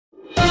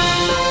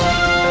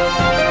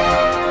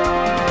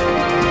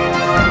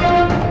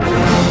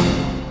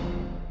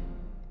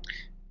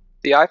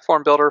The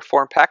iForm Builder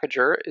form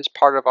packager is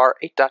part of our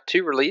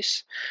 8.2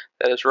 release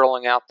that is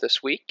rolling out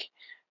this week,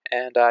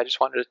 and I just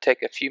wanted to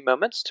take a few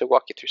moments to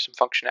walk you through some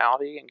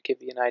functionality and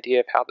give you an idea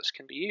of how this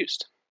can be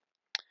used.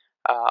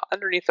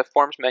 Underneath the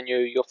Forms menu,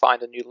 you'll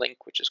find a new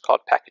link which is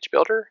called Package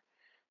Builder,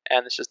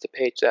 and this is the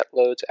page that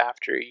loads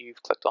after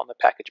you've clicked on the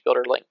Package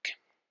Builder link.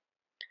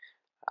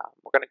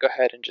 We're going to go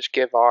ahead and just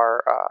give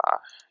our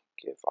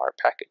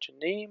package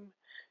a name,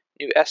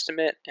 new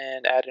estimate,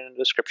 and add in a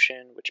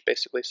description which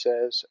basically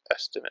says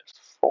estimate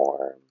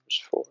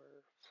forms for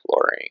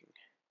flooring.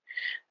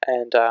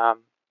 And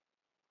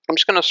I'm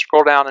just going to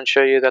scroll down and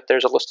show you that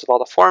there's a list of all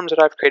the forms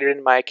that I've created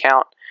in my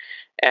account,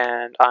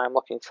 and I'm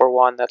looking for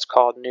one that's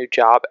called new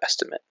job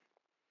estimate.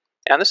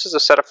 And this is a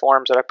set of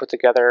forms that I put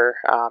together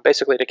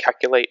basically to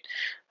calculate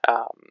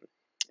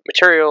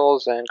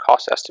materials and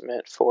cost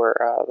estimate for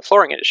the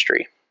flooring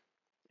industry.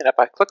 And if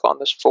I click on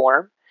this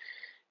form,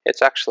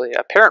 it's actually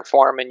a parent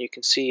form, and you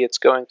can see it's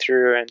going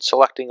through and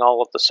selecting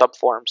all of the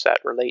subforms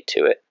that relate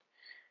to it.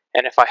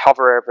 And if I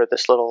hover over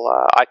this little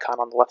icon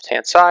on the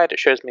left-hand side, it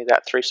shows me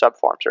that 3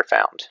 subforms are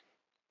found.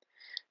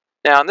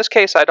 Now, in this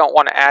case, I don't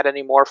want to add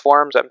any more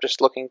forms. I'm just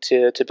looking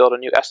to build a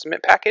new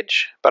estimate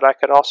package, but I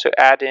could also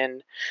add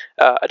in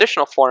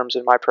additional forms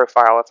in my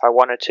profile if I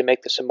wanted to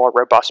make this a more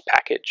robust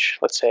package.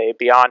 Let's say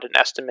beyond an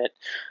estimate,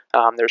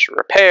 there's a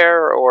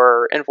repair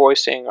or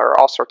invoicing or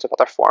all sorts of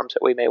other forms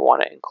that we may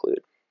want to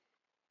include.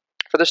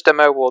 For this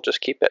demo, we'll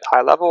just keep it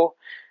high level.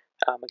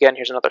 Again,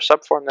 here's another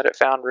subform that it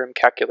found, room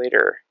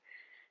calculator.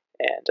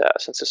 And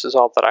since this is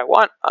all that I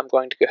want, I'm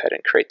going to go ahead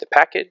and create the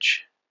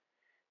package.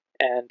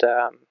 And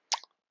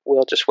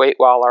we'll just wait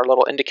while our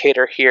little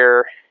indicator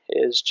here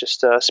is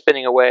just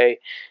spinning away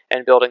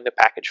and building the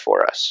package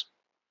for us.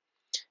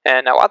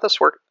 And now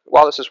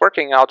while this is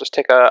working, I'll just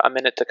take a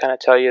minute to kind of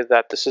tell you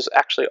that this is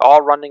actually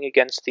all running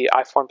against the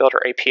iForm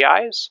Builder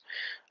APIs.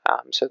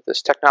 So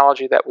this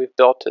technology that we've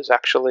built is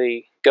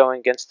actually going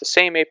against the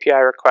same API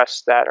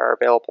requests that are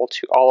available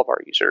to all of our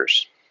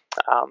users.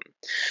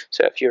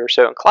 So if you're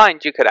so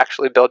inclined, you could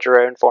actually build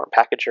your own form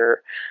packager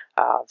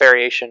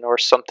variation or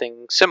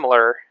something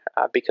similar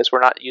because we're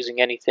not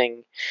using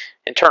anything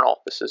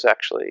internal. This is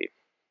actually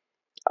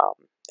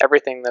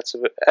everything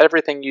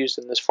used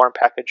in this form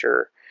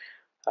packager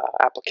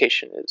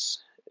application is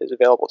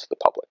available to the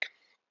public.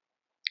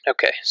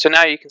 Okay, so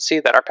now you can see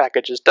that our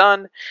package is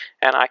done,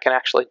 and I can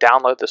actually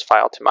download this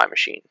file to my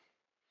machine.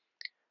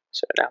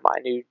 So now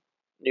my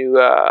new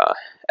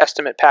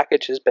estimate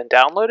package has been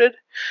downloaded.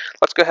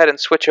 Let's go ahead and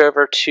switch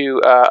over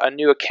to a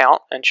new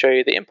account and show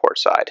you the import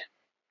side.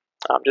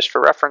 Just for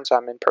reference,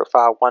 I'm in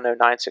profile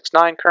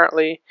 10969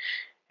 currently,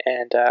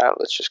 and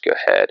let's just go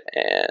ahead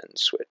and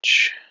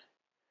switch.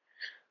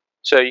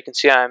 So you can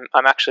see I'm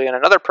actually in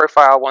another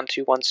profile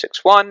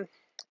 12161,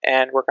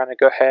 and we're going to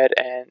go ahead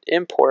and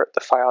import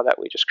the file that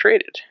we just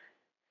created.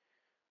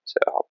 So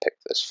I'll pick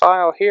this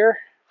file here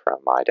from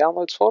my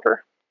downloads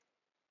folder.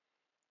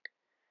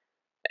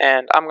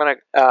 And I'm going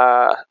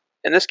to,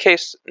 in this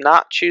case,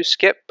 not choose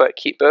skip, but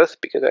keep both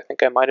because I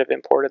think I might have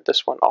imported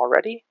this one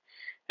already.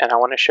 And I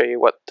want to show you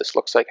what this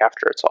looks like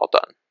after it's all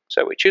done.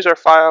 So we choose our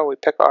file, we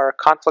pick our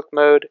conflict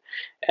mode,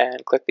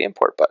 and click the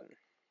import button.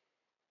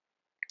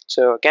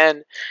 So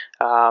again,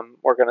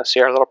 we're going to see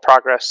our little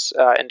progress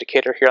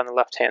indicator here on the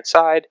left-hand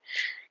side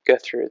go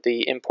through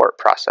the import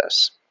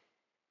process.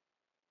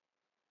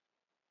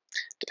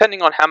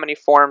 Depending on how many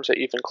forms that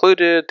you've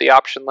included, the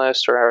option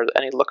list, or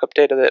any lookup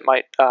data that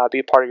might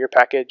be part of your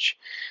package,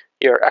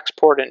 your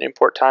export and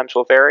import times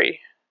will vary.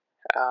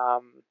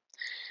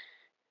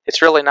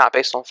 It's really not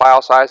based on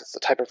file size, it's the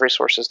type of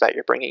resources that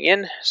you're bringing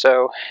in.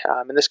 So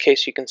in this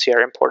case, you can see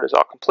our import is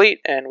all complete,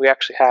 and we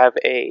actually have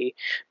a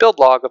build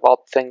log of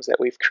all the things that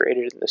we've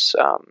created in this,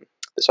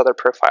 this other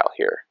profile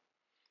here.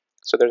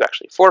 So there's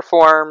actually 4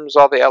 forms,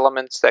 all the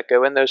elements that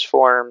go in those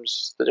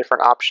forms, the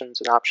different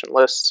options and option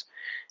lists,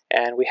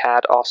 and we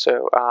had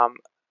also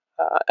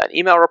an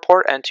email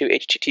report and 2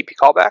 HTTP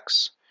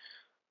callbacks.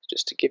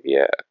 Just to give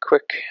you a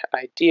quick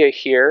idea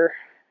here,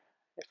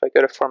 if I go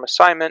to form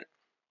assignment,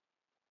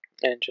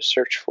 and just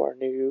search for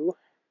new.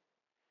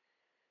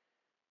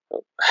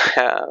 Oh,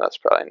 that's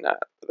probably not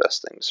the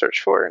best thing to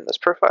search for in this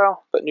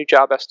profile, but new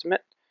job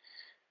estimate.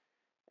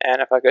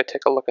 And if I go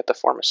take a look at the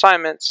form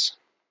assignments,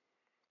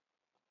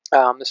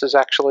 this is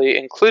actually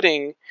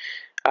including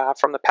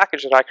from the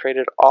package that I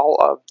created all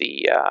of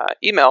the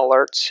email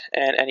alerts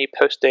and any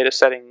post data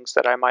settings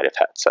that I might have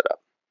had set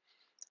up.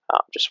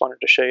 Just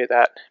wanted to show you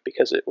that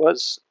because it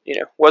was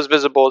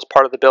visible as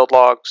part of the build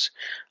logs.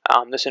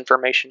 This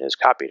information is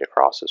copied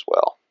across as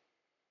well.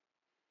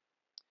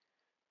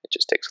 It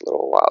just takes a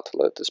little while to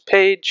load this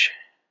page,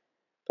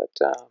 but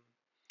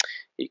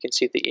you can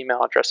see the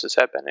email addresses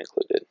have been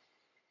included.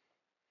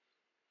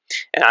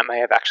 And I may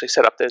have actually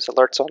set up those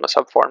alerts on the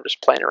subform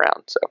just playing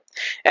around. So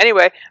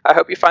anyway, I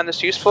hope you find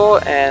this useful,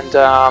 and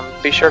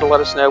be sure to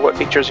let us know what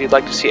features you'd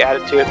like to see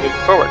added to it moving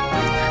forward.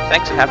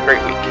 Thanks, and have a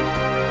great week.